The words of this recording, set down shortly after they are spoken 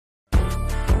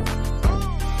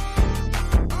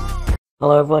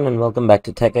Hello everyone and welcome back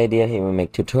to Tech Idea. Here we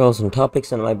make tutorials on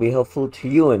topics that might be helpful to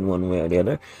you in one way or the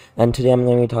other. And today I'm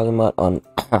going to be talking about on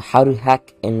how to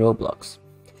hack in Roblox.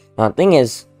 Now the thing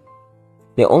is,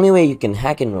 the only way you can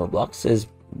hack in Roblox is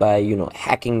by,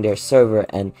 hacking their server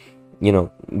and,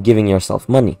 giving yourself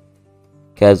money.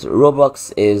 Because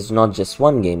Roblox is not just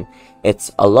one game,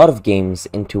 it's a lot of games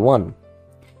into one.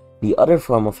 The other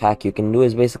form of hack you can do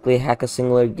is basically hack a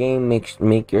singular game,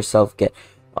 make yourself get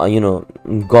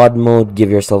god mode, give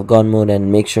yourself god mode,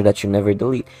 and make sure that you never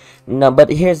delete. Now, but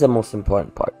here's the most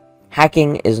important part.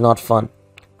 Hacking is not fun.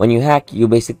 When you hack, you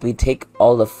basically take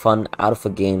all the fun out of a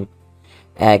game,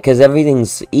 because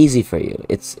everything's easy for you.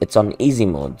 It's on easy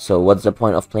mode, so what's the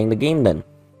point of playing the game then?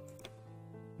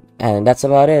 And that's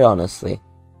about it, honestly.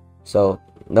 So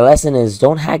the lesson is,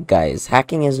 don't hack, guys.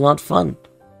 Hacking is not fun.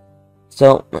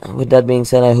 So, with that being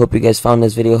said, I hope you guys found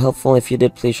this video helpful. If you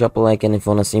did, please drop a like, and if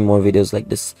you want to see more videos like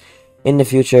this in the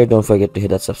future, don't forget to hit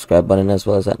that subscribe button as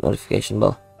well as that notification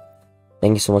bell.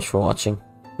 Thank you so much for watching.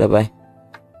 Bye bye.